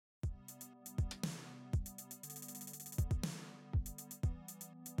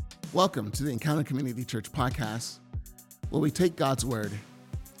Welcome to the Encounter Community Church podcast, where we take God's Word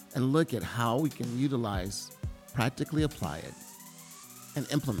and look at how we can utilize, practically apply it, and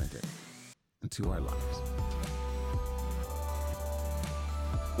implement it into our lives.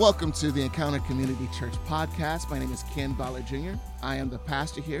 Welcome to the Encounter Community Church podcast. My name is Ken Ballard Jr. I am the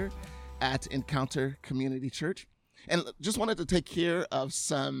pastor here at Encounter Community Church. And just wanted to take care of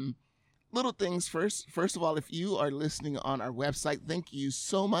some little things first. First of all, if you are listening on our website, thank you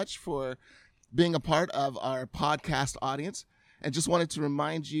so much for being a part of our podcast audience. And just wanted to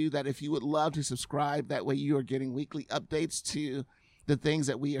remind you that if you would love to subscribe, that way you are getting weekly updates to the things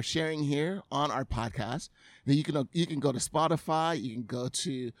that we are sharing here on our podcast. Then you can go to Spotify, you can go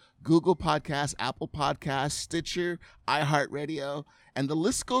to Google Podcasts, Apple Podcasts, Stitcher, iHeartRadio, and the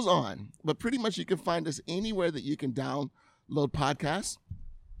list goes on. But pretty much you can find us anywhere that you can download podcasts.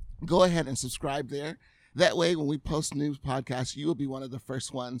 Go ahead and subscribe there. That way, when we post new podcasts, you will be one of the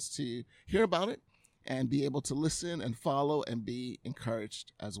first ones to hear about it and be able to listen and follow and be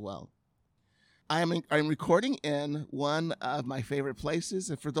encouraged as well. I'm recording in one of my favorite places.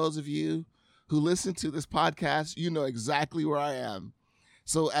 And for those of you who listen to this podcast, you know exactly where I am.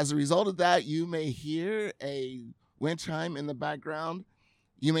 So as a result of that, you may hear a wind chime in the background.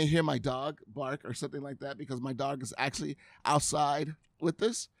 You may hear my dog bark or something like that because my dog is actually outside with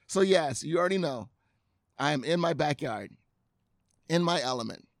us. So yes, you already know, I am in my backyard, in my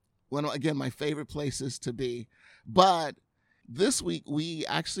element. One of, again, my favorite places to be. But this week, we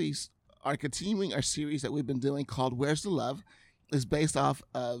actually are continuing our series that we've been doing called Where's the Love? It's based off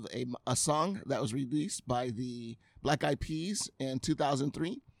of a song that was released by the Black Eyed Peas in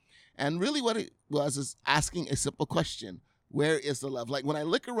 2003. And really what it was is asking a simple question. Where is the love? Like when I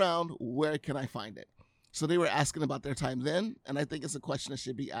look around, where can I find it? So they were asking about their time then, and I think it's a question that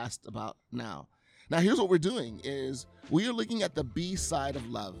should be asked about now. Now, here's what we're doing is we are looking at the B side of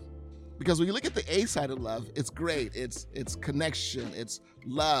love. Because when you look at the A side of love, it's great. It's connection, it's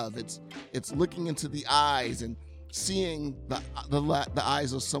love, it's looking into the eyes and seeing the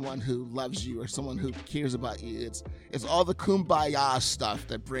eyes of someone who loves you or someone who cares about you. It's all the kumbaya stuff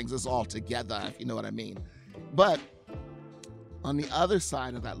that brings us all together, if you know what I mean. But on the other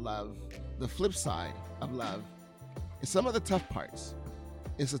side of that love, the flip side of love, is some of the tough parts.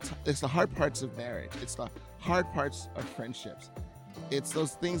 It's the hard parts of marriage. It's the hard parts of friendships. It's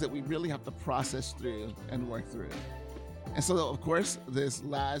those things that we really have to process through and work through. And so, of course, this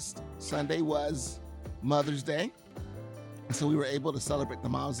last Sunday was Mother's Day. And so we were able to celebrate the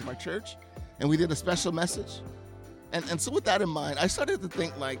moms of our church. And we did a special message. And so with that in mind, I started to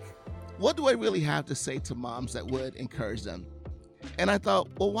think, like, what do I really have to say to moms that would encourage them? And I thought,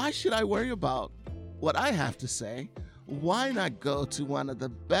 well, why should I worry about what I have to say? Why not go to one of the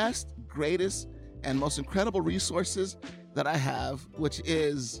best, greatest, and most incredible resources that I have, which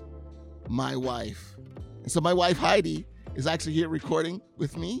is my wife. And so my wife, Heidi, is actually here recording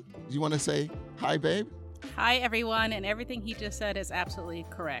with me. Do you want to say hi, babe? Hi, everyone. And everything he just said is absolutely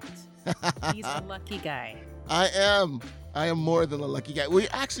correct. He's a lucky guy. I am more than a lucky guy. We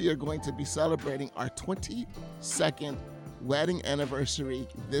actually are going to be celebrating our 22nd wedding anniversary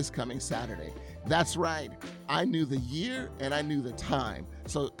this coming Saturday. That's right. I knew the year and I knew the time.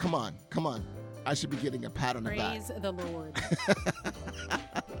 So come on. I should be getting a pat on the back. Praise the Lord.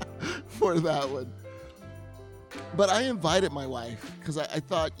 For that one. But I invited my wife because I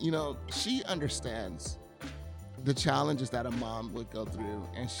thought, she understands the challenges that a mom would go through,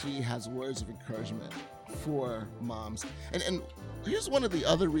 and she has words of encouragement for moms. And here's one of the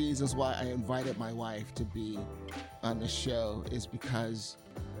other reasons why I invited my wife to be on the show is because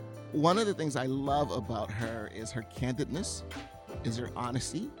one of the things I love about her is her candidness, is her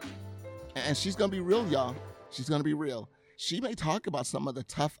honesty. And she's going to be real, y'all. She's going to be real. She may talk about some of the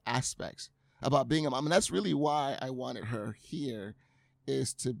tough aspects about being a mom. And that's really why I wanted her here,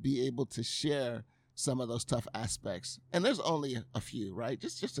 is to be able to share some of those tough aspects. And there's only a few, right?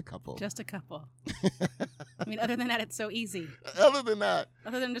 Just a couple. Just a couple. I mean, other than that, it's so easy. Other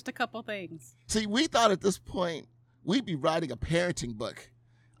than just a couple things. See, we thought at this point we'd be writing a parenting book.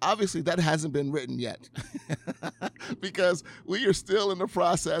 Obviously, that hasn't been written yet because we are still in the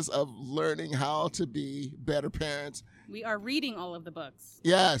process of learning how to be better parents. We are reading all of the books.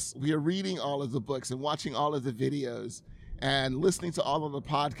 Yes, we are reading all of the books and watching all of the videos and listening to all of the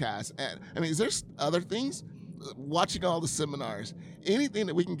podcasts. And I mean, is there other things? Watching all the seminars, anything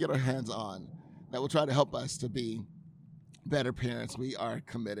that we can get our hands on that will try to help us to be better parents. We are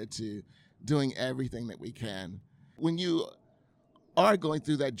committed to doing everything that we can. When you are going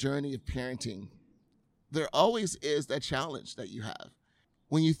through that journey of parenting, there always is that challenge that you have.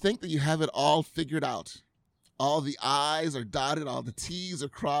 When you think that you have it all figured out, all the I's are dotted, all the T's are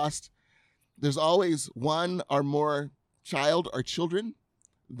crossed. There's always one or more child or children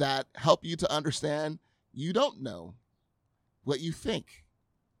that help you to understand you don't know what you think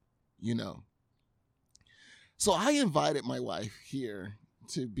you know. So I invited my wife here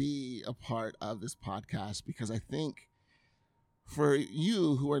to be a part of this podcast because I think for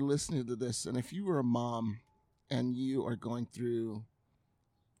you who are listening to this, and if you were a mom and you are going through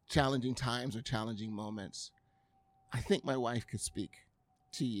challenging times or challenging moments, I think my wife could speak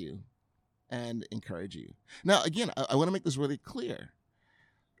to you and encourage you. Now, again, I want to make this really clear.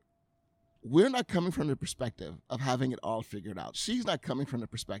 We're not coming from the perspective of having it all figured out. She's not coming from the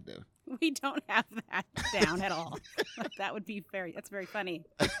perspective. We don't have that down at all. That would be that's very funny.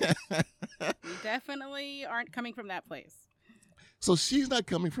 We definitely aren't coming from that place. So she's not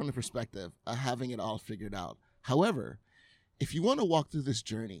coming from the perspective of having it all figured out. However, if you want to walk through this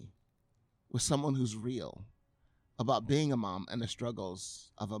journey with someone who's real about being a mom and the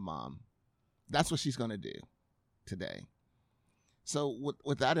struggles of a mom, that's what she's going to do today. So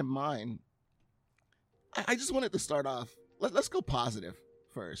with that in mind, I just wanted to start off. Let's go positive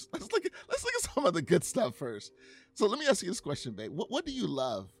first. Let's look at some of the good stuff first. So let me ask you this question, babe. What do you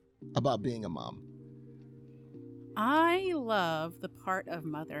love about being a mom? I love the part of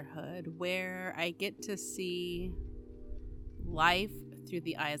motherhood where I get to see life through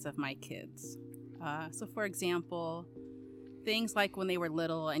the eyes of my kids. So for example, things like when they were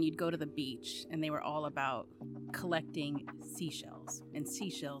little and you'd go to the beach and they were all about collecting seashells, and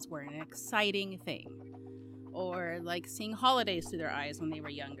seashells were an exciting thing. Or like seeing holidays through their eyes when they were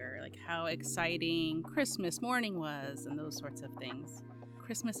younger, like how exciting Christmas morning was and those sorts of things.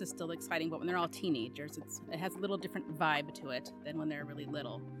 Christmas is still exciting, but when they're all teenagers, it has a little different vibe to it than when they're really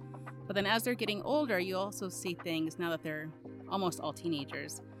little. But then as they're getting older, you also see things, now that they're almost all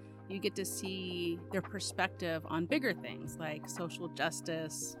teenagers, you get to see their perspective on bigger things like social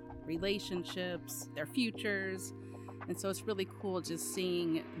justice, relationships, their futures. And so it's really cool just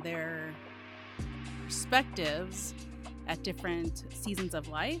seeing their perspectives at different seasons of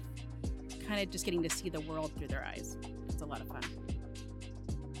life, kind of just getting to see the world through their eyes. It's a lot of fun.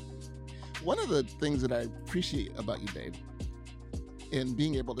 One of the things that I appreciate about you, babe, in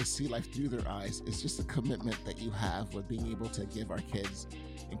being able to see life through their eyes is just the commitment that you have with being able to give our kids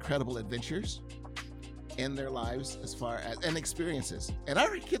incredible adventures in their lives as far as and experiences. And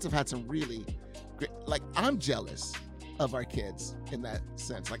our kids have had some really great, like I'm jealous of our kids in that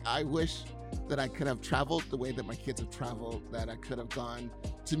sense. Like I wish that I could have traveled the way that my kids have traveled, that I could have gone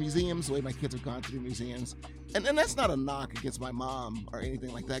to museums the way my kids have gone to the museums. And that's not a knock against my mom or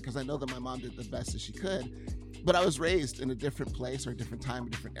anything like that, because I know that my mom did the best that she could. But I was raised in a different place or a different time, a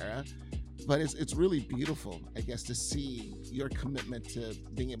different era. But it's really beautiful, I guess, to see your commitment to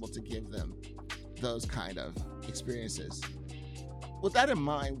being able to give them those kind of experiences. With that in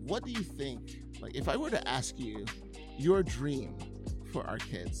mind, what do you think, like if I were to ask you your dream for our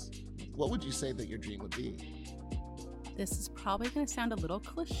kids, what would you say that your dream would be? This is probably going to sound a little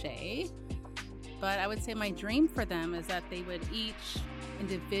cliche, but I would say my dream for them is that they would each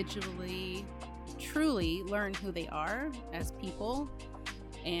individually truly learn who they are as people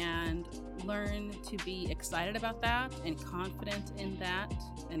and learn to be excited about that and confident in that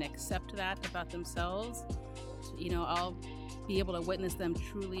and accept that about themselves. You know, I'll be able to witness them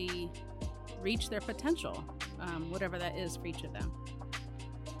truly reach their potential, whatever that is for each of them.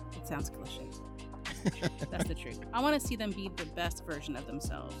 It sounds cliche. That's the truth. I want to see them be the best version of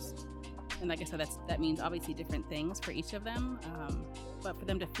themselves. And like I said, that means obviously different things for each of them, but for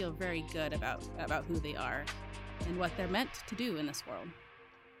them to feel very good about who they are and what they're meant to do in this world.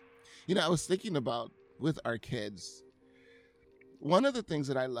 You know, I was thinking about with our kids, one of the things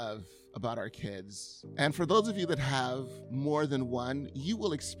that I love about our kids, and for those of you that have more than one, you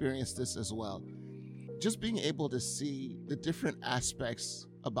will experience this as well. Just being able to see the different aspects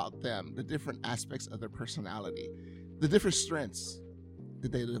about them, the different aspects of their personality, the different strengths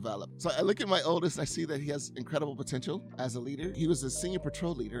that they develop. So I look at my oldest, I see that he has incredible potential as a leader. He was the senior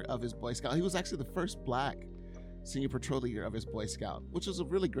patrol leader of his Boy Scout. He was actually the first Black senior patrol leader of his Boy Scout, which was a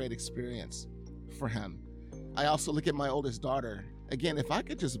really great experience for him. I also look at my oldest daughter. Again, if I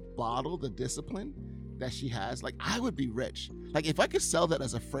could just bottle the discipline that she has, like I would be rich. Like if I could sell that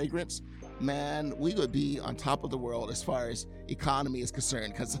as a fragrance, man, we would be on top of the world as far as economy is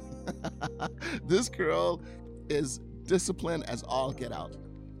concerned, because this girl is disciplined as all get out.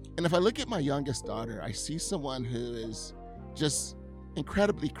 And if I look at my youngest daughter, I see someone who is just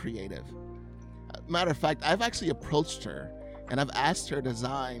incredibly creative. Matter of fact, I've actually approached her and I've asked her to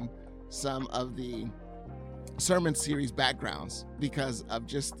design some of the sermon series backgrounds because of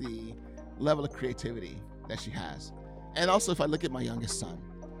just the level of creativity that she has. And also, if I look at my youngest son,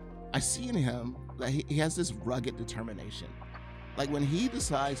 I see in him that he has this rugged determination. Like when he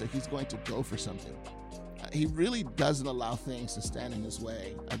decides that he's going to go for something, he really doesn't allow things to stand in his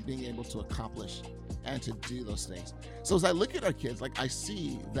way of being able to accomplish and to do those things. So as I look at our kids, like I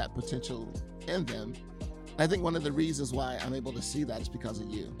see that potential in them. I think one of the reasons why I'm able to see that is because of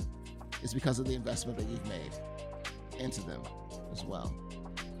you. It's because of the investment that you've made into them as well.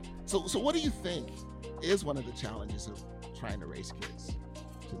 So what do you think is one of the challenges of trying to raise kids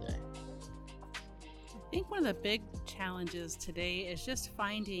today? I think one of the big challenges today is just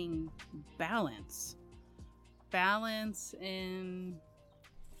finding balance. Balance in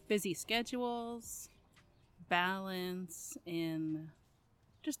busy schedules, balance in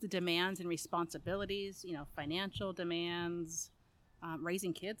just the demands and responsibilities, financial demands.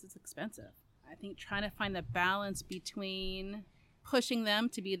 Raising kids is expensive. I think trying to find the balance between pushing them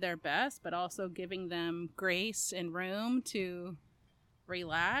to be their best, but also giving them grace and room to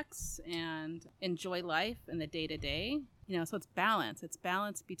relax and enjoy life in the day-to-day. So it's balance. It's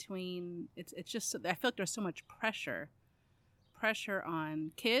balance between, it's just, I feel like there's so much pressure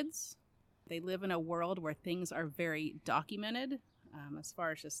on kids. They live in a world where things are very documented, as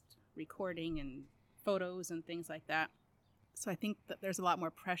far as just recording and photos and things like that. So I think that there's a lot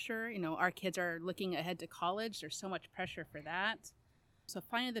more pressure. Our kids are looking ahead to college. There's so much pressure for that. So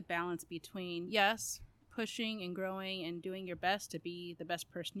finding the balance between, yes, pushing and growing and doing your best to be the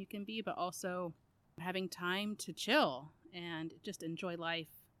best person you can be, but also having time to chill and just enjoy life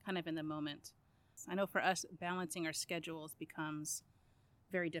kind of in the moment. I know for us, balancing our schedules becomes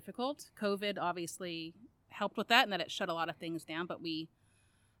very difficult. COVID obviously helped with that and that it shut a lot of things down, but we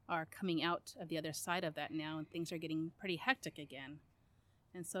are coming out of the other side of that now and things are getting pretty hectic again.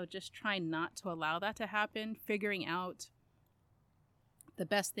 And so just trying not to allow that to happen, figuring out the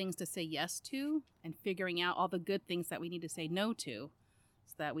best things to say yes to and figuring out all the good things that we need to say no to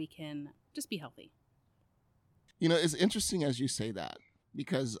so that we can just be healthy. It's interesting as you say that,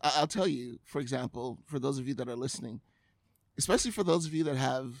 because I'll tell you, for example, for those of you that are listening, especially for those of you that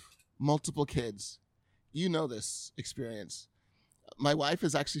have multiple kids, this experience. My wife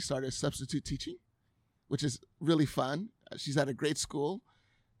has actually started substitute teaching, which is really fun. She's at a great school,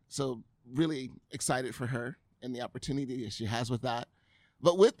 so really excited for her and the opportunity that she has with that.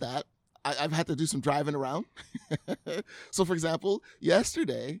 But with that, I've had to do some driving around. So, for example,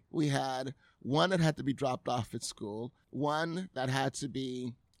 yesterday we had one that had to be dropped off at school, one that had to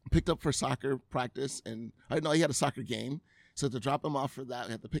be picked up for soccer practice, and I know he had a soccer game. So to drop him off for that,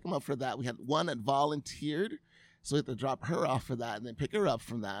 we had to pick him up for that. We had one that volunteered, so we had to drop her off for that and then pick her up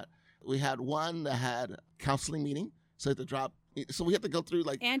from that. We had one that had a counseling meeting, so we had to drop. So we had to go through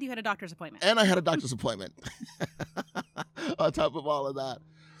And you had a doctor's appointment. And I had a doctor's appointment on top of all of that.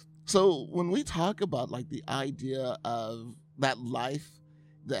 So when we talk about the idea of that life,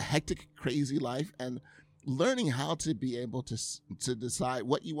 the hectic, crazy life, and learning how to be able to decide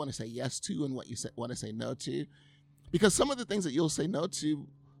what you want to say yes to and what you want to say no to, because some of the things that you'll say no to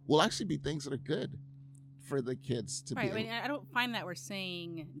will actually be things that are good for the kids to be. Right. I don't find that we're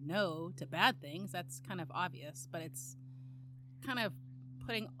saying no to bad things. That's kind of obvious, but it's kind of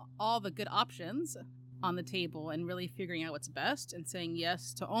putting all the good options on the table and really figuring out what's best and saying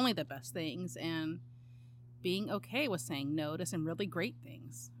yes to only the best things and being okay with saying no to some really great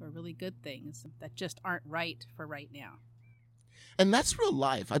things or really good things that just aren't right for right now. And that's real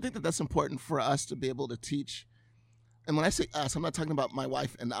life. I think that that's important for us to be able to teach. And when I say us, I'm not talking about my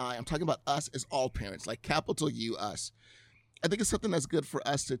wife and I'm talking about us as all parents, like capital U, us. I think it's something that's good for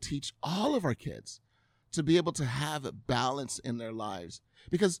us to teach all of our kids to be able to have a balance in their lives.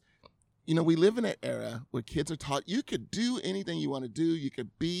 Because, we live in an era where kids are taught you could do anything you want to do, you could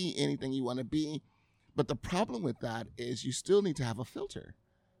be anything you want to be. But the problem with that is you still need to have a filter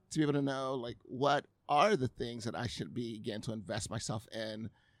to be able to know, what are the things that I should begin to invest myself in?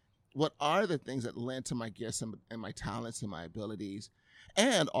 What are the things that lend to my gifts and my talents and my abilities?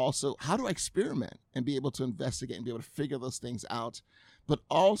 And also, how do I experiment and be able to investigate and be able to figure those things out, but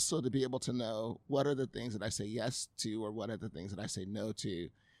also to be able to know what are the things that I say yes to or what are the things that I say no to.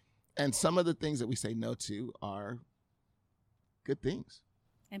 And some of the things that we say no to are good things.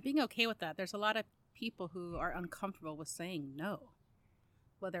 And being okay with that. There's a lot of people who are uncomfortable with saying no,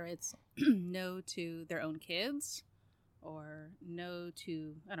 whether it's no to their own kids or no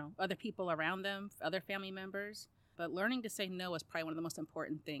to, other people around them, other family members. But learning to say no is probably one of the most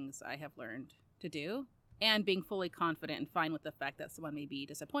important things I have learned to do. And being fully confident and fine with the fact that someone may be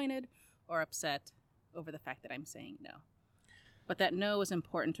disappointed or upset over the fact that I'm saying no. But that no is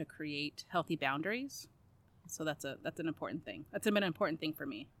important to create healthy boundaries. So that's an important thing. That's been an important thing for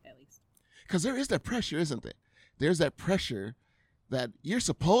me, at least. Because there is that pressure, isn't there? There's that pressure that you're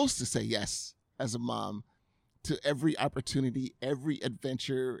supposed to say yes as a mom to every opportunity, every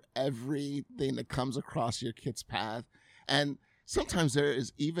adventure, everything that comes across your kid's path. And sometimes there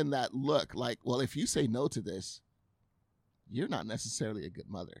is even that look like, well, if you say no to this, you're not necessarily a good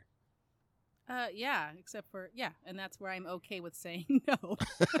mother. And that's where I'm okay with saying no.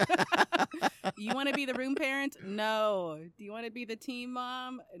 You want to be the room parent? No. Do you want to be the team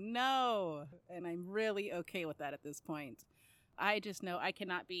mom? No. And I'm really okay with that at this point. I just know I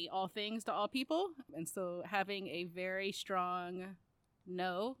cannot be all things to all people. And so having a very strong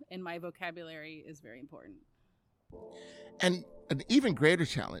no in my vocabulary is very important. And an even greater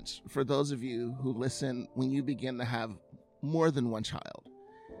challenge for those of you who listen when you begin to have more than one child.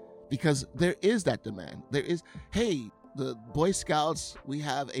 Because there is that demand. There is, hey, the Boy Scouts, we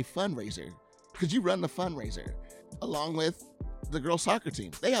have a fundraiser. Could you run the fundraiser? Along with the girls' soccer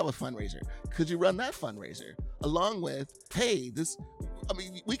team, they have a fundraiser. Could you run that fundraiser? Along with, hey,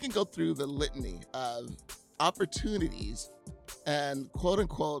 we can go through the litany of opportunities and quote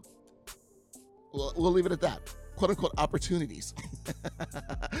unquote, we'll leave it at that. Quote unquote opportunities.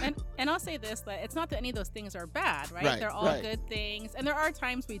 and I'll say this, that it's not that any of those things are bad, right? They're all good things. And there are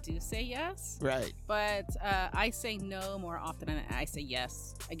times we do say yes. Right. But I say no more often than I say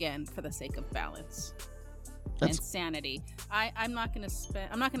yes, again, for the sake of balance and sanity. I'm not going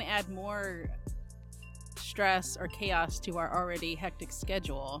to add more stress or chaos to our already hectic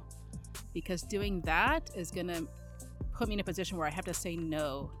schedule, because doing that is going to put me in a position where I have to say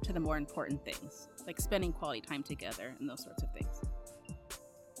no to the more important things, like spending quality time together and those sorts of things.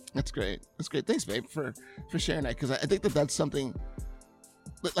 That's great. Thanks, babe, for sharing that, because I think that's something,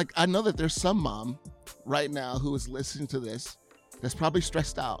 like, I know that there's some mom right now who is listening to this that's probably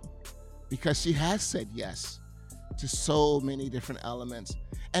stressed out because she has said yes to so many different elements,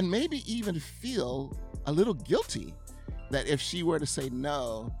 and maybe even feel a little guilty that if she were to say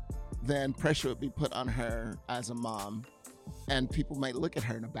no, then pressure would be put on her as a mom, and people might look at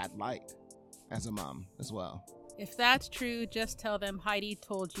her in a bad light as a mom as well. If that's true, just tell them Heidi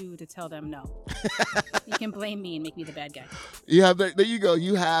told you to tell them no. You can blame me and make me the bad guy. Yeah, there you go.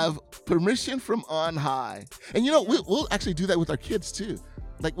 You have permission from on high. And we'll actually do that with our kids too.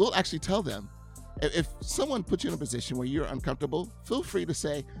 Like, we'll actually tell them, if someone puts you in a position where you're uncomfortable, feel free to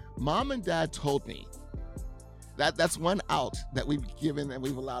say, Mom and Dad told me. That's one out that we've given and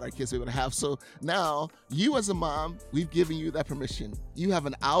we've allowed our kids to be able to have. So now, you as a mom, we've given you that permission. You have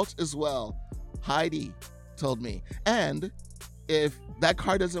an out as well. Heidi told me. And if that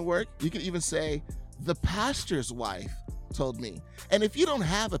card doesn't work, you can even say, the pastor's wife told me. And if you don't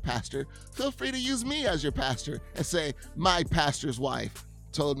have a pastor, feel free to use me as your pastor and say, my pastor's wife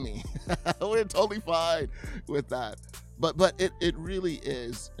told me. We're totally fine with that. But it really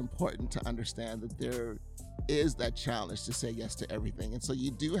is important to understand that there is that challenge to say yes to everything. And so you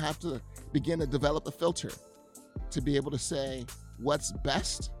do have to begin to develop a filter to be able to say what's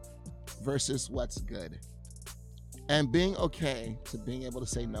best versus what's good. And being okay to being able to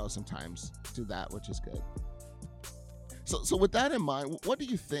say no sometimes to that which is good. So with that in mind, what do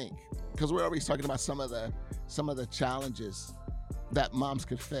you think? Because we're already talking about some of the challenges that moms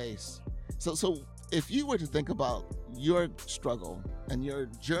could face. So if you were to think about your struggle and your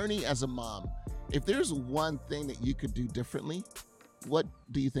journey as a mom, if there's one thing that you could do differently, what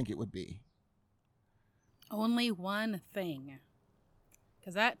do you think it would be? Only one thing.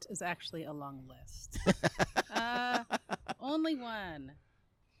 Because that is actually a long list. Only one.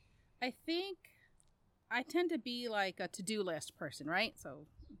 I think I tend to be like a to-do list person, right? So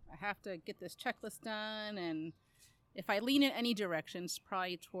I have to get this checklist done, and if I lean in any direction, it's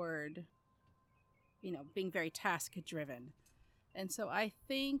probably toward, being very task-driven. And so I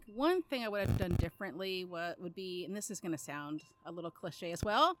think one thing I would have done differently would be, and this is going to sound a little cliche as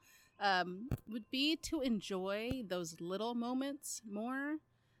well, would be to enjoy those little moments more.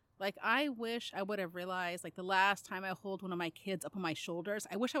 Like, I wish I would have realized, like, the last time I hold one of my kids up on my shoulders,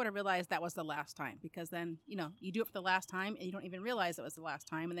 I wish I would have realized that was the last time, because then, you do it for the last time and you don't even realize it was the last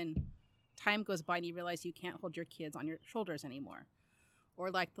time. And then time goes by and you realize you can't hold your kids on your shoulders anymore. Or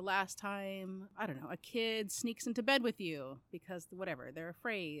like the last time, I don't know, a kid sneaks into bed with you because whatever, they're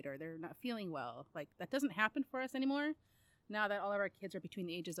afraid or they're not feeling well. Like, that doesn't happen for us anymore. Now that all of our kids are between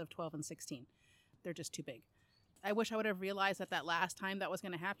the ages of 12 and 16, they're just too big. I wish I would have realized that last time that was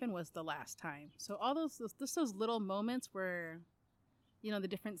going to happen was the last time. So all those little moments where, the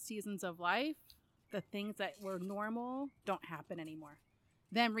different seasons of life, the things that were normal don't happen anymore.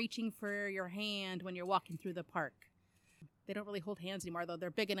 Them reaching for your hand when you're walking through the park. They don't really hold hands anymore, though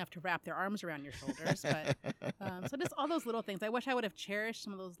they're big enough to wrap their arms around your shoulders. But so just all those little things. I wish I would have cherished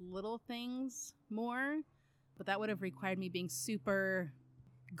some of those little things more, but that would have required me being super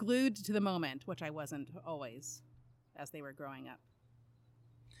glued to the moment, which I wasn't always as they were growing up.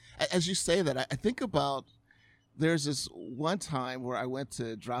 As you say that, I think about there's this one time where I went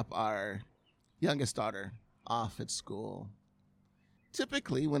to drop our youngest daughter off at school.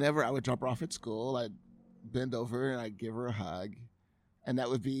 Typically, whenever I would drop her off at school, I'd bend over and I'd give her a hug, and that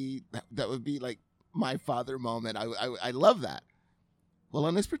would be like my father moment. I love that. Well,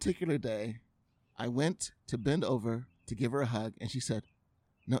 on this particular day, I went to bend over to give her a hug, and she said,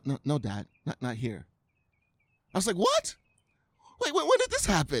 "No, Dad, not here." I was like, "What? Wait, when did this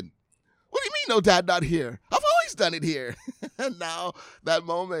happen? What do you mean, no, Dad, not here? I've always done it here." And now that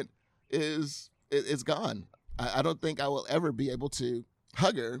moment is gone. I don't think I will ever be able to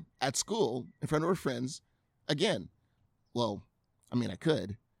hug her at school in front of her friends again. Well, I mean, I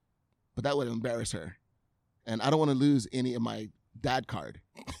could, but that would embarrass her. And I don't want to lose any of my dad card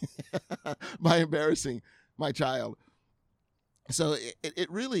by embarrassing my child. So it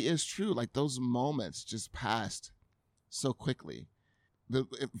really is true. Like, those moments just passed so quickly. The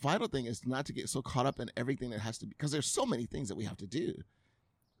vital thing is not to get so caught up in everything that has to be, because there's so many things that we have to do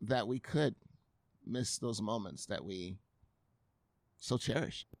that we could miss those moments that we so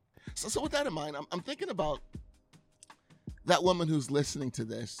cherish. So with that in mind, I'm thinking about that woman who's listening to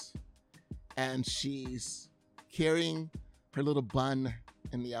this, and she's carrying her little bun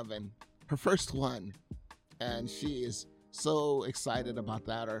in the oven, her first one, and she is so excited about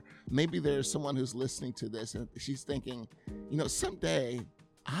that. Or maybe there's someone who's listening to this and she's thinking, someday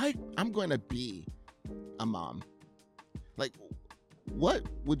I'm going to be a mom. Like, what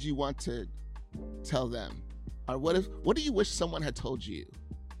would you want to tell them? Or what do you wish someone had told you?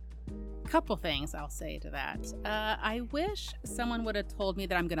 Couple things I'll say to that. I wish someone would have told me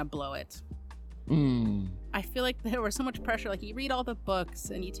that I'm going to blow it. I feel like there was so much pressure. Like, you read all the books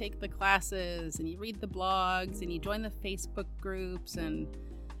and you take the classes and you read the blogs and you join the Facebook groups and,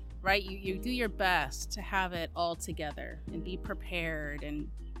 right, you do your best to have it all together and be prepared and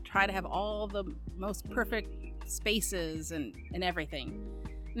try to have all the most perfect spaces and everything.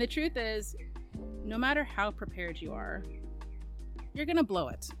 And the truth is, no matter how prepared you are, you're going to blow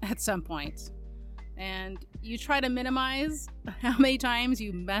it at some point. And you try to minimize how many times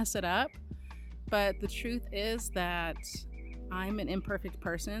you mess it up. But the truth is that I'm an imperfect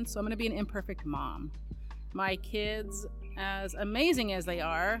person, so I'm going to be an imperfect mom. My kids, as amazing as they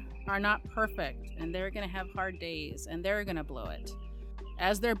are not perfect, and they're going to have hard days, and they're going to blow it.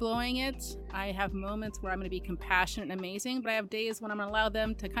 As they're blowing it, I have moments where I'm going to be compassionate and amazing, but I have days when I'm going to allow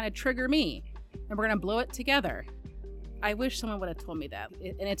them to kind of trigger me, and we're going to blow it together. I wish someone would have told me that.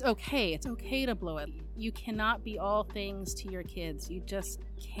 And it's okay. It's okay to blow it. You cannot be all things to your kids. You just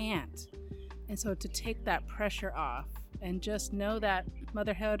can't. And so to take that pressure off and just know that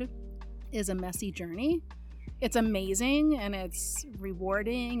motherhood is a messy journey. It's amazing and it's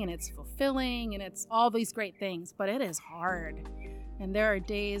rewarding and it's fulfilling and it's all these great things, but it is hard. And there are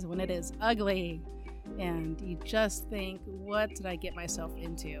days when it is ugly and you just think, what did I get myself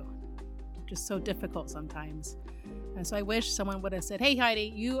into? Just so difficult sometimes. And so I wish someone would have said, hey,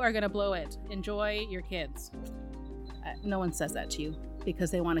 Heidi, you are going to blow it. Enjoy your kids. No one says that to you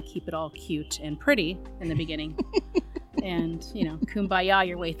because they want to keep it all cute and pretty in the beginning and, kumbaya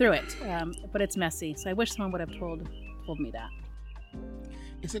your way through it. But it's messy. So I wish someone would have told me that.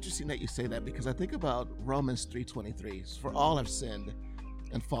 It's interesting that you say that because I think about Romans 3:23. For all have sinned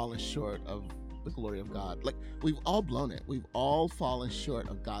and fallen short of the glory of God. Like, we've all blown it. We've all fallen short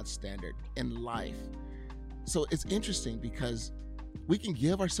of God's standard in life. So it's interesting because we can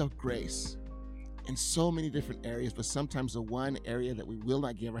give ourselves grace in so many different areas, but sometimes the one area that we will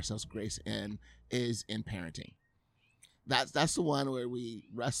not give ourselves grace in is in parenting. That's the one where we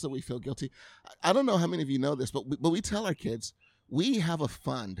wrestle, we feel guilty. I don't know how many of you know this, but we tell our kids we have a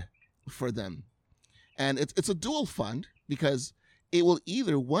fund for them. And it's a dual fund because it will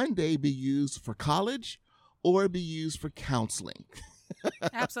either one day be used for college or be used for counseling.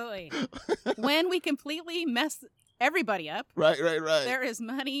 Absolutely. When we completely mess everybody up, right. There is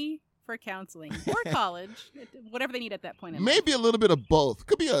money for counseling or college, whatever they need at that point in life. Maybe a little bit of both.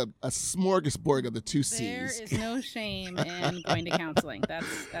 Could be a smorgasbord of the two C's. There is no shame in going to counseling.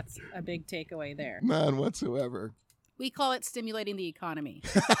 That's a big takeaway there. None whatsoever. We call it stimulating the economy.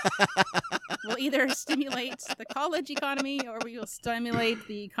 We'll either stimulate the college economy or we will stimulate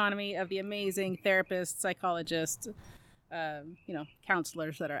the economy of the amazing therapists, psychologists,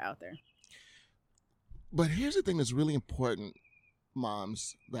 counselors that are out there. But here's the thing that's really important,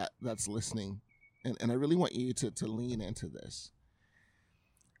 moms that's listening. and I really want you to lean into this,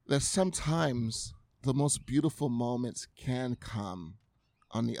 that sometimes the most beautiful moments can come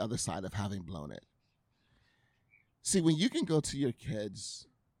on the other side of having blown it. See, when you can go to your kids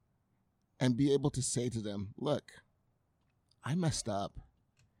and be able to say to them, look, I messed up.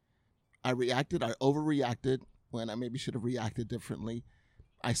 I overreacted when I maybe should have reacted differently.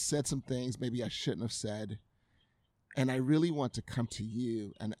 I said some things maybe I shouldn't have said. And I really want to come to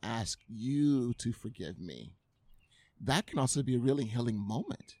you and ask you to forgive me. That can also be a really healing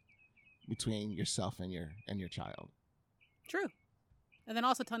moment between yourself and your child. True. And then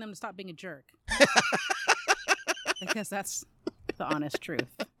also telling them to stop being a jerk. Because that's the honest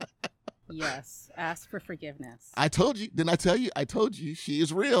truth. Yes. Ask for forgiveness. I told you. Didn't I tell you? I told you she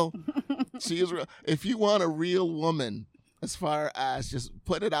is real. She is real. If you want a real woman, as far as just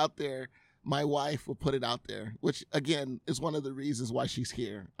put it out there, my wife will put it out there, which, again, is one of the reasons why she's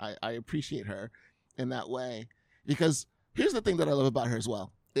here. I appreciate her in that way. Because here's the thing that I love about her as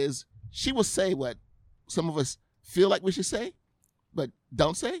well, is she will say what some of us feel like we should say, but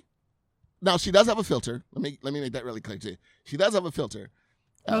don't say. Now, she does have a filter. Let me make that really clear, too. She does have a filter.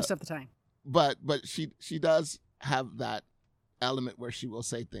 Most of the time. But she does have that element where she will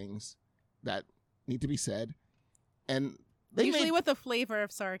say things that need to be said. And usually with a flavor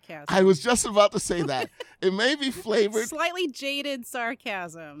of sarcasm. I was just about to say that. It may be flavored. Slightly jaded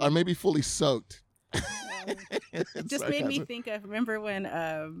sarcasm. Or maybe fully soaked. It just made me think of, remember when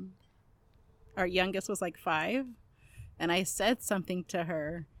our youngest was like 5, and I said something to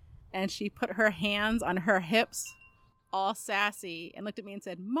her, and she put her hands on her hips, all sassy, and looked at me and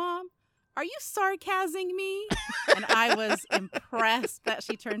said, "Mom, are you sarcasming me?" And I was impressed that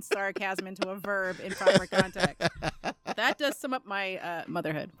she turned sarcasm into a verb in proper context. That does sum up my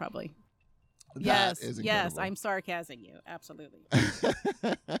motherhood, probably. Yes, I'm sarcasming you. Absolutely.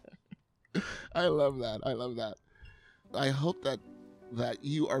 I love that. I hope that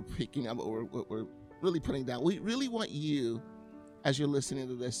you are picking up what we're really putting down. We really want you, as you're listening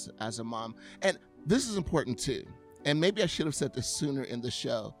to this as a mom, and this is important too, and maybe I should have said this sooner in the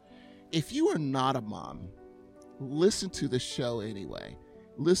show. If you are not a mom, listen to the show anyway.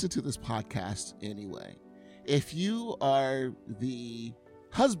 Listen to this podcast anyway. If you are the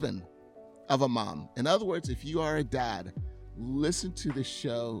husband of a mom, in other words, if you are a dad, listen to the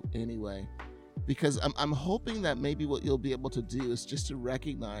show anyway, because I'm hoping that maybe what you'll be able to do is just to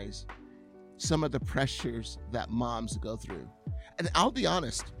recognize some of the pressures that moms go through. And I'll be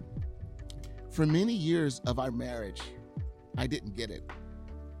honest, for many years of our marriage, I didn't get it.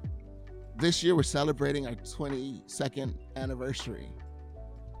 This year, we're celebrating our 22nd anniversary.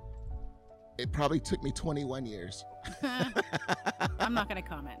 It probably took me 21 years. I'm not going to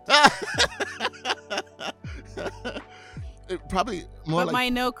comment. It probably more but my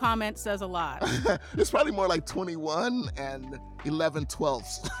no comment says a lot. It's probably more like 21 and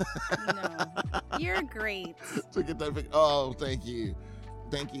 11/12. No, you're great. To get that. Oh, thank you.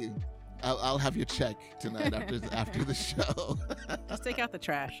 I'll have your check tonight after the show. Just take out the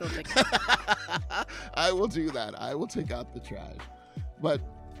trash. She'll take it. I will do that. I will take out the trash. But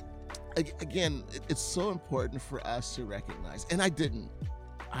again, it's so important for us to recognize. And I didn't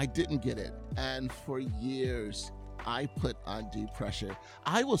get it. And for years, I put undue pressure.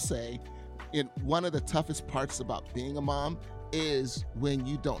 I will say, one of the toughest parts about being a mom is when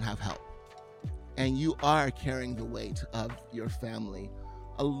you don't have help and you are carrying the weight of your family,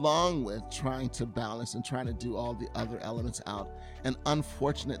 along with trying to balance and trying to do all the other elements out. And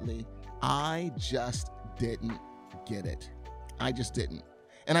unfortunately, I just didn't get it. I just didn't.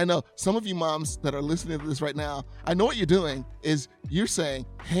 And I know some of you moms that are listening to this right now, I know what you're doing is you're saying,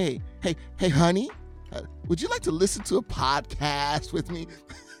 hey, honey, would you like to listen to a podcast with me?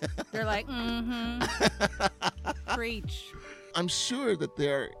 They're like, preach. I'm sure that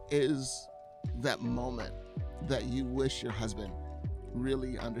there is that moment that you wish your husband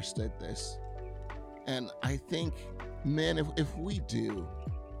really understood this. And I think, men, if we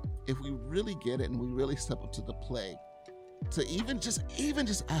really get it and we really step up to the plate, to even just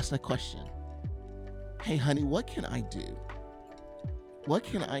ask that question, hey, honey, what can I do? What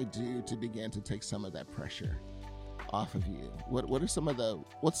can I do to begin to take some of that pressure off of you? What's some of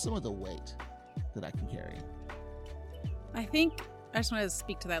the weight that I can carry? I think I just want to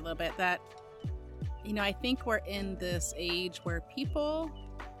speak to that a little bit, that, I think we're in this age where people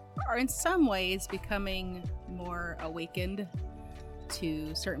are in some ways becoming more awakened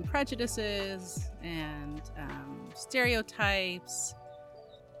to certain prejudices and stereotypes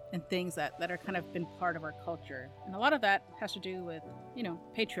and things that are kind of been part of our culture. And a lot of that has to do with,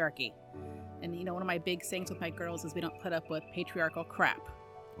 patriarchy. And, one of my big sayings with my girls is we don't put up with patriarchal crap.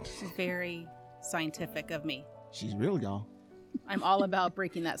 Very, scientific of me. She's real, y'all. I'm all about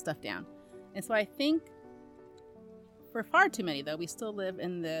breaking that stuff down. And so I think for far too many, though, we still live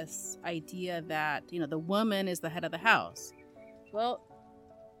in this idea that, the woman is the head of the house. Well,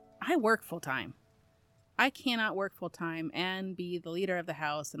 I work full time. I cannot work full time and be the leader of the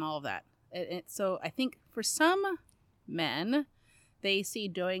house and all of that. So I think for some men, they see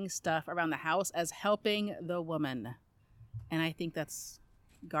doing stuff around the house as helping the woman. And I think that's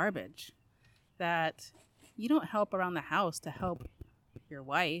garbage. That you don't help around the house to help your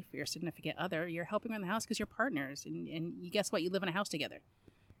wife, your significant other. You're helping around the house because you're partners. And you guess what? You live in a house together.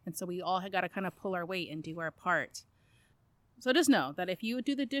 And so we all have got to kind of pull our weight and do our part. So just know that if you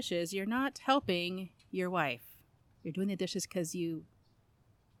do the dishes, you're not helping your wife. You're doing the dishes because you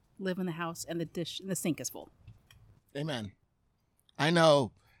live in the house and the sink is full. Amen. I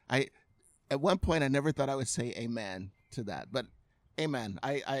know. At one point I never thought I would say amen to that, but amen.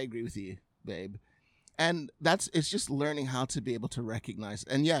 I agree with you, babe. And it's just learning how to be able to recognize.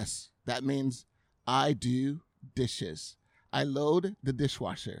 And yes, that means I do dishes. I load the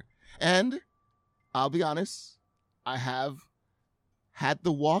dishwasher. And I'll be honest, I have had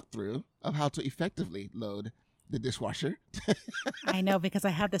the walkthrough of how to effectively load the dishwasher. I know, because I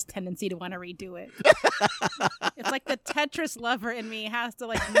have this tendency to want to redo it. It's like the Tetris lover in me has to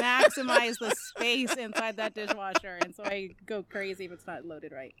maximize the space inside that dishwasher. And so I go crazy if it's not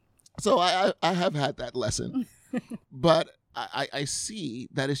loaded right. So I have had that lesson. But I see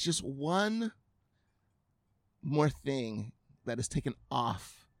that it's just one more thing that is taken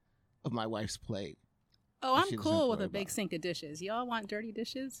off of my wife's plate. Oh, I'm cool with a big sink of dishes. Y'all want dirty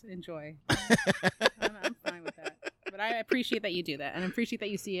dishes? Enjoy. I'm fine with that. But I appreciate that you do that. And I appreciate that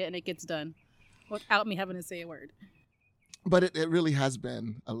you see it and it gets done without me having to say a word. But it really has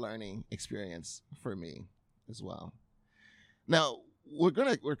been a learning experience for me as well. Now,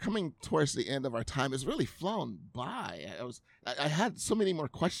 we're coming towards the end of our time. It's really flown by. I had so many more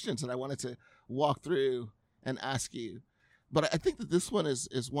questions that I wanted to walk through and ask you. But I think that this one is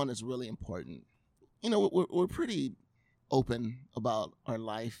really important. We're pretty open about our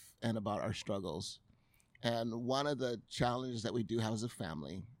life and about our struggles. And one of the challenges that we do have as a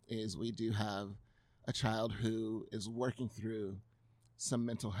family is we do have a child who is working through some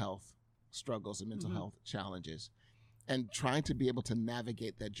mental health struggles and mental health challenges, and trying to be able to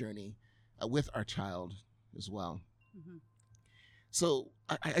navigate that journey with our child as well. Mm-hmm. So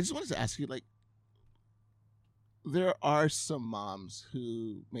I just wanted to ask you, there are some moms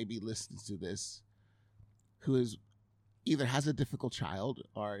who may be listening to this who is either has a difficult child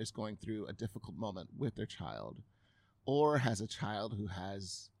or is going through a difficult moment with their child, or has a child who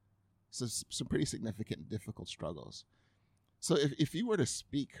has some pretty significant difficult struggles. So if you were to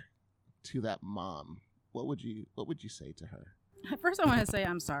speak to that mom, what would you say to her? First, I want to say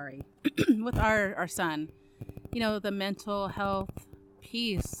I'm sorry. With our son, the mental health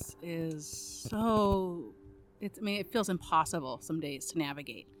piece is it feels impossible some days to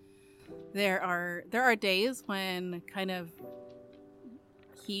navigate. There are days when kind of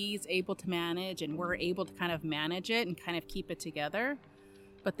he's able to manage and we're able to kind of manage it and kind of keep it together.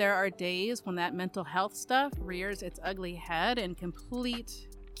 But there are days when that mental health stuff rears its ugly head and complete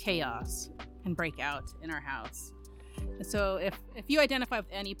chaos can break out in our house. And so if you identify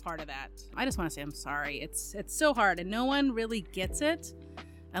with any part of that, I just want to say I'm sorry. It's so hard, and no one really gets it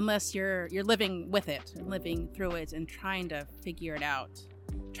unless you're living with it and living through it and trying to figure it out.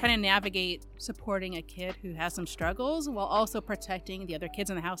 Trying to navigate supporting a kid who has some struggles while also protecting the other kids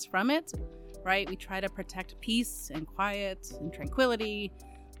in the house from it, right? We try to protect peace and quiet and tranquility,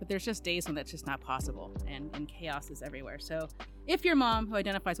 but there's just days when that's just not possible, and chaos is everywhere. So if you're a mom who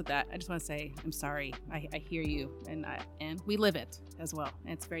identifies with that, I just want to say I'm sorry. I hear you, and we live it as well,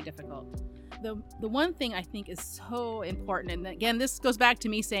 and it's very difficult. The one thing I think is so important, and again, this goes back to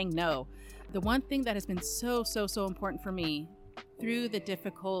me saying no. The one thing that has been so important for me through the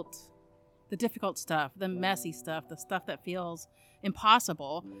difficult stuff, the messy stuff, the stuff that feels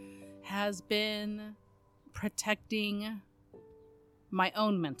impossible, has been protecting my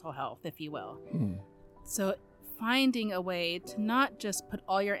own mental health, if you will. So finding a way to not just put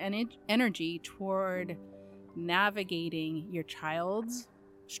all your energy toward navigating your child's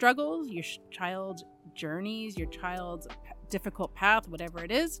struggles, your child's journeys, your child's difficult path, whatever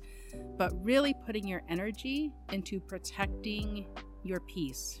it is, but really putting your energy into protecting your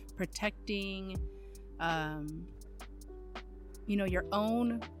peace, protecting your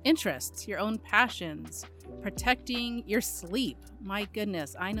own interests, your own passions, protecting your sleep. My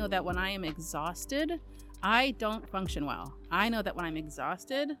goodness, I know that when I am exhausted, I don't function well. I know that when I'm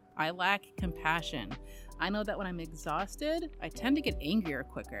exhausted, I lack compassion. I know that when I'm exhausted, I tend to get angrier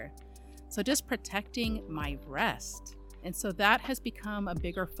quicker. So just protecting my rest. And so that has become a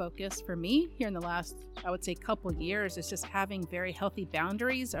bigger focus for me here in the last, I would say, couple years, is just having very healthy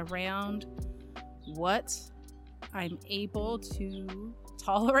boundaries around what I'm able to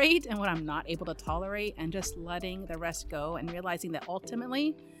tolerate and what I'm not able to tolerate, and just letting the rest go and realizing that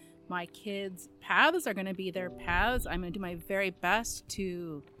ultimately my kids' paths are going to be their paths. I'm going to do my very best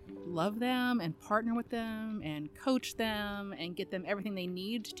to love them and partner with them and coach them and get them everything they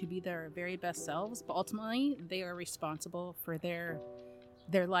need to be their very best selves. But ultimately, they are responsible for their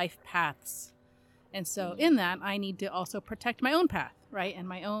life paths. And so in that, I need to also protect my own path, right? And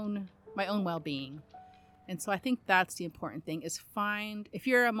my own well-being. And so I think that's the important thing, is find, if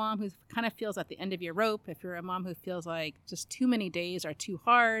you're a mom who kind of feels at the end of your rope, if you're a mom who feels like just too many days are too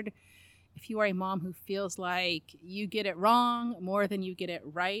hard, if you are a mom who feels like you get it wrong more than you get it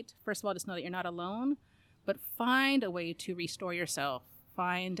right, first of all, just know that you're not alone, but find a way to restore yourself,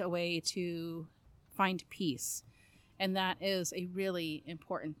 find a way to find peace. And that is a really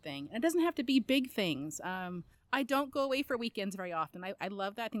important thing. And it doesn't have to be big things. I don't go away for weekends very often. I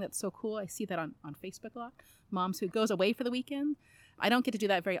love that. I think that's so cool. I see that on Facebook a lot. Moms who goes away for the weekend. I don't get to do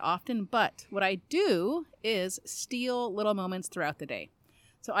that very often, but what I do is steal little moments throughout the day.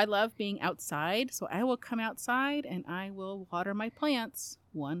 So I love being outside. So I will come outside and I will water my plants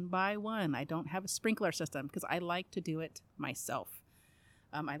one by one. I don't have a sprinkler system because I like to do it myself.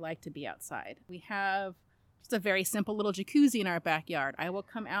 I like to be outside. We have just a very simple little jacuzzi in our backyard. I will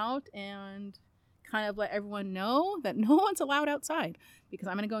come out and kind of let everyone know that no one's allowed outside because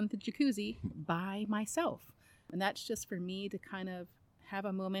I'm going to go into the jacuzzi by myself. And that's just for me to kind of have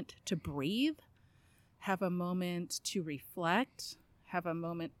a moment to breathe, have a moment to reflect, have a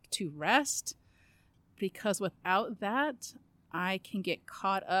moment to rest, because without that, I can get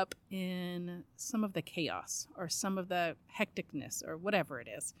caught up in some of the chaos or some of the hecticness or whatever it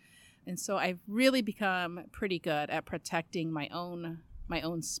is. And so I've really become pretty good at protecting my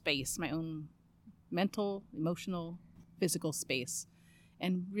own space, my own mental, emotional, physical space,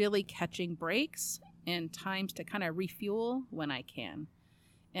 and really catching breaks and times to kind of refuel when I can.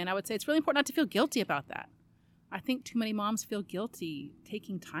 And I would say it's really important not to feel guilty about that. I think too many moms feel guilty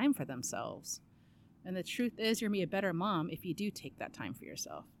taking time for themselves. And the truth is, you're going to be a better mom if you do take that time for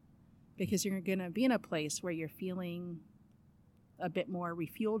yourself, because you're going to be in a place where you're feeling a bit more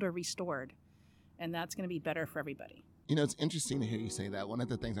refueled or restored. And that's going to be better for everybody. You know, it's interesting to hear you say that. One of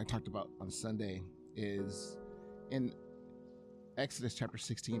the things I talked about on Sunday is in Exodus chapter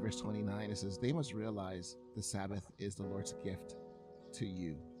 16, verse 29, it says, they must realize the Sabbath is the Lord's gift to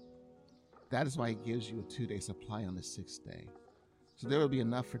you. That is why he gives you a 2-day supply on the 6th day. So there will be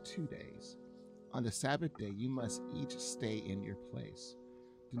enough for 2 days. On the Sabbath day, you must each stay in your place.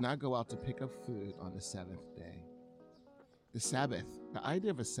 Do not go out to pick up food on the 7th day. The Sabbath, the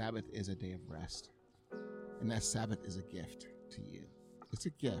idea of a Sabbath is a day of rest. And that Sabbath is a gift to you. It's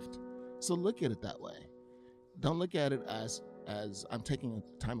a gift. So look at it that way. Don't look at it as I'm taking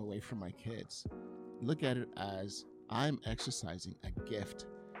time away from my kids. Look at it as I'm exercising a gift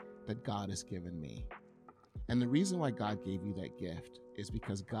that God has given me. And the reason why God gave you that gift is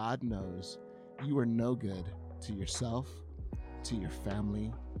because God knows you are no good to yourself, to your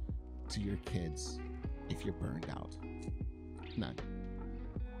family, to your kids if you're burned out. None.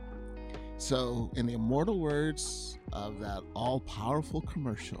 So in the immortal words of that all-powerful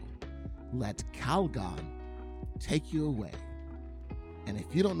commercial, let Calgon take you away. And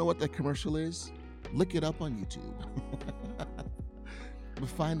if you don't know what that commercial is, look it up on YouTube. But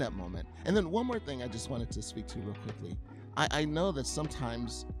find that moment. And then one more thing I just wanted to speak to real quickly. I know that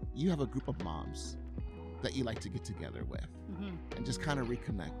sometimes you have a group of moms that you like to get together with and just kind of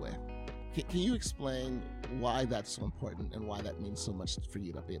reconnect with. Can you explain why that's so important and why that means so much for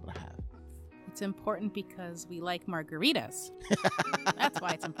you to be able to have? It's important because we like margaritas. That's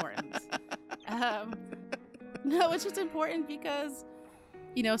why it's important. No, it's just important because,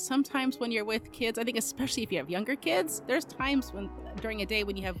 you know, sometimes when you're with kids, I think especially if you have younger kids, there's times when during a day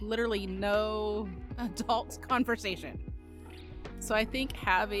when you have literally no adult conversation. So I think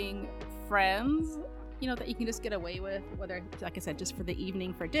having friends, you know, that you can just get away with, whether, like I said, just for the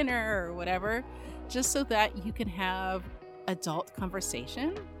evening for dinner or whatever, just so that you can have adult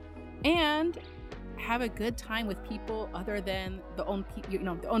conversation and have a good time with people other than the own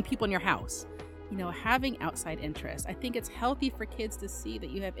people in your house. You know, having outside interests. I think it's healthy for kids to see that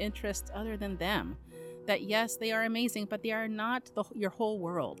you have interests other than them. That yes, they are amazing, but they are not your whole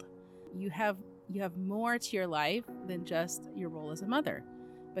world. You have more to your life than just your role as a mother,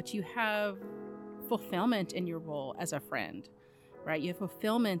 but you have fulfillment in your role as a friend, right? You have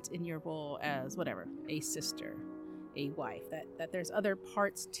fulfillment in your role as whatever, a sister. a wife, that there's other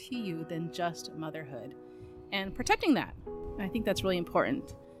parts to you than just motherhood, and protecting that. I think that's really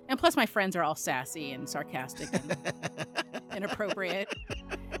important. And plus, my friends are all sassy and sarcastic and inappropriate,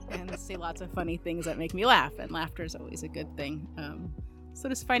 and say lots of funny things that make me laugh, and laughter is always a good thing. So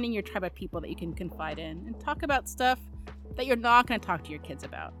just finding your tribe of people that you can confide in and talk about stuff that you're not going to talk to your kids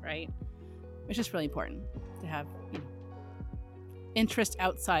about, right? It's just really important to have, interest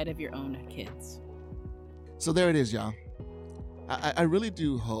outside of your own kids. So there it is, y'all. I really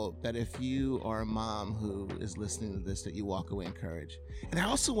do hope that if you are a mom who is listening to this, that you walk away encouraged. And I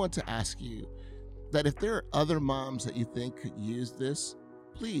also want to ask you that if there are other moms that you think could use this,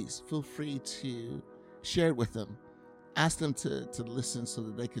 please feel free to share it with them. Ask them to listen so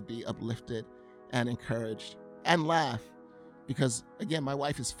that they could be uplifted and encouraged and laugh. Because, again, my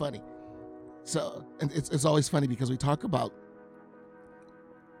wife is funny. So, and it's always funny because we talk about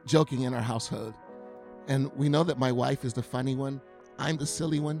joking in our household. And we know that my wife is the funny one. I'm the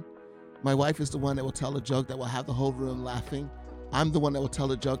silly one. My wife is the one that will tell a joke that will have the whole room laughing. I'm the one that will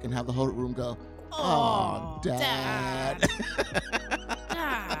tell a joke and have the whole room go, "Oh, Dad."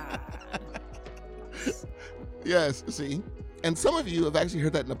 Yes, see? And some of you have actually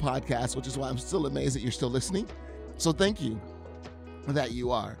heard that in the podcast, which is why I'm still amazed that you're still listening. So thank you that you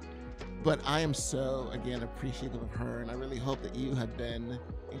are. But I am so, again, appreciative of her, and I really hope that you have been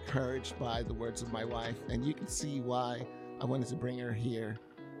encouraged by the words of my wife, and you can see why I wanted to bring her here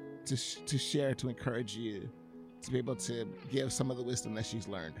to share, to encourage you, to be able to give some of the wisdom that she's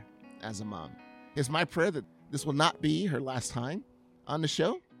learned as a mom. It's my prayer that this will not be her last time on the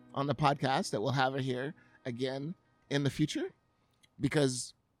show, on the podcast, that we'll have her here again in the future,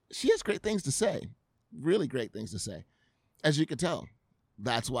 because she has great things to say, really great things to say, as you can tell.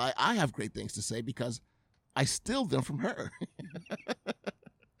 That's why I have great things to say, because I steal them from her.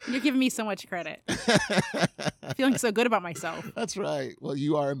 You're giving me so much credit. Feeling so good about myself. That's right. Well,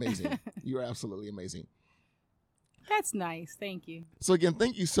 you are amazing. You are absolutely amazing. That's nice. Thank you. So again,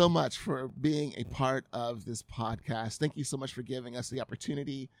 thank you so much for being a part of this podcast. Thank you so much for giving us the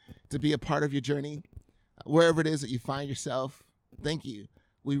opportunity to be a part of your journey, wherever it is that you find yourself. Thank you.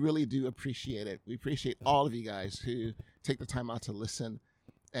 We really do appreciate it. We appreciate all of you guys who take the time out to listen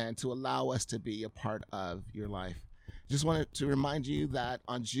and to allow us to be a part of your life. Just wanted to remind you that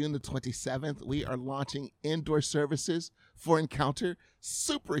on June the 27th, we are launching indoor services for Encounter.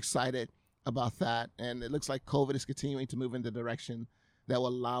 Super excited about that. And it looks like COVID is continuing to move in the direction that will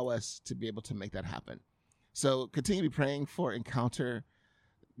allow us to be able to make that happen. So continue to be praying for Encounter.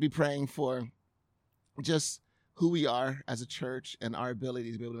 Be praying for just who we are as a church and our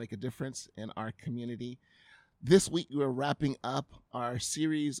ability to be able to make a difference in our community. This week, we're wrapping up our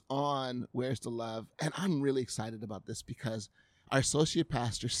series on Where's the Love? And I'm really excited about this because our associate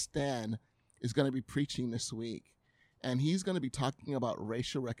pastor, Stan, is going to be preaching this week. And he's going to be talking about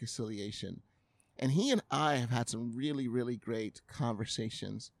racial reconciliation. And he and I have had some really, really great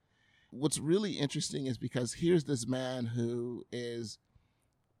conversations. What's really interesting is because here's this man who is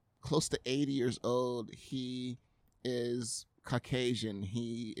close to 80 years old. He is Caucasian.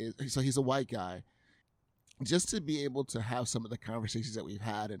 He's a white guy. Just to be able to have some of the conversations that we've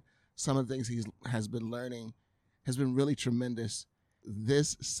had and some of the things he has been learning has been really tremendous.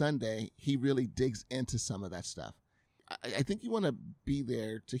 This Sunday, he really digs into some of that stuff. I think you want to be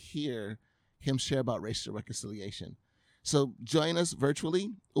there to hear him share about racial reconciliation. So join us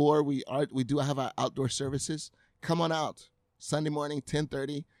virtually, or we do have our outdoor services. Come on out Sunday morning,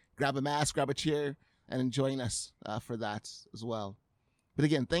 10:30. Grab a mask, grab a chair, and join us for that as well. But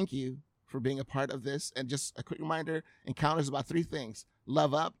again, thank you for being a part of this. And just a quick reminder, Encounter is about three things.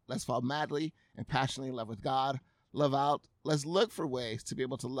 Love up, let's fall madly and passionately in love with God. Love out, let's look for ways to be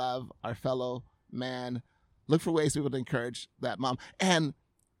able to love our fellow man. Look for ways to be able to encourage that mom. And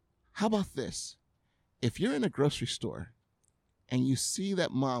how about this? If you're in a grocery store and you see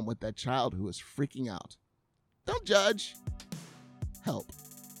that mom with that child who is freaking out, don't judge, help.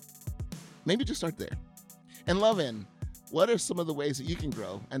 Maybe just start there. And love in. What are some of the ways that you can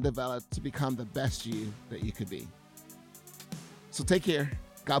grow and develop to become the best you that you could be? So take care.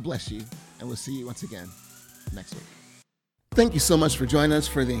 God bless you. And we'll see you once again next week. Thank you so much for joining us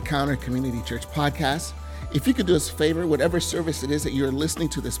for the Encounter Community Church podcast. If you could do us a favor, whatever service it is that you're listening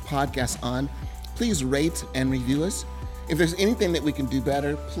to this podcast on, please rate and review us. If there's anything that we can do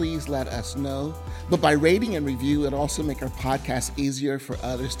better, please let us know. But by rating and review, it'll also make our podcast easier for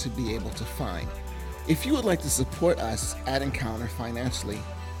others to be able to find. If you would like to support us at Encounter financially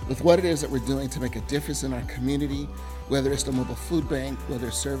with what it is that we're doing to make a difference in our community, whether it's the mobile food bank, whether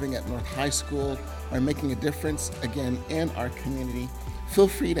it's serving at North High School, or making a difference, again, in our community, feel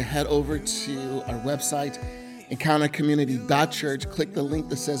free to head over to our website encountercommunity.church. Click the link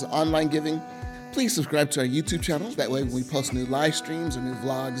that says online giving. Please subscribe to our YouTube channel. That way when we post new live streams or new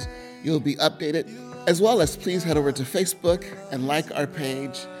vlogs, you'll be updated. As well as please head over to Facebook and like our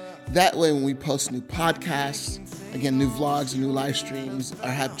page. That way when we post new podcasts, again, new vlogs, new live streams, or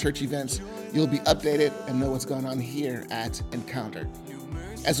have church events, you'll be updated and know what's going on here at Encounter.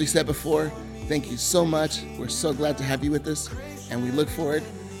 As we said before, thank you so much. We're so glad to have you with us, and we look forward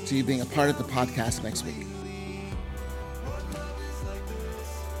to you being a part of the podcast next week.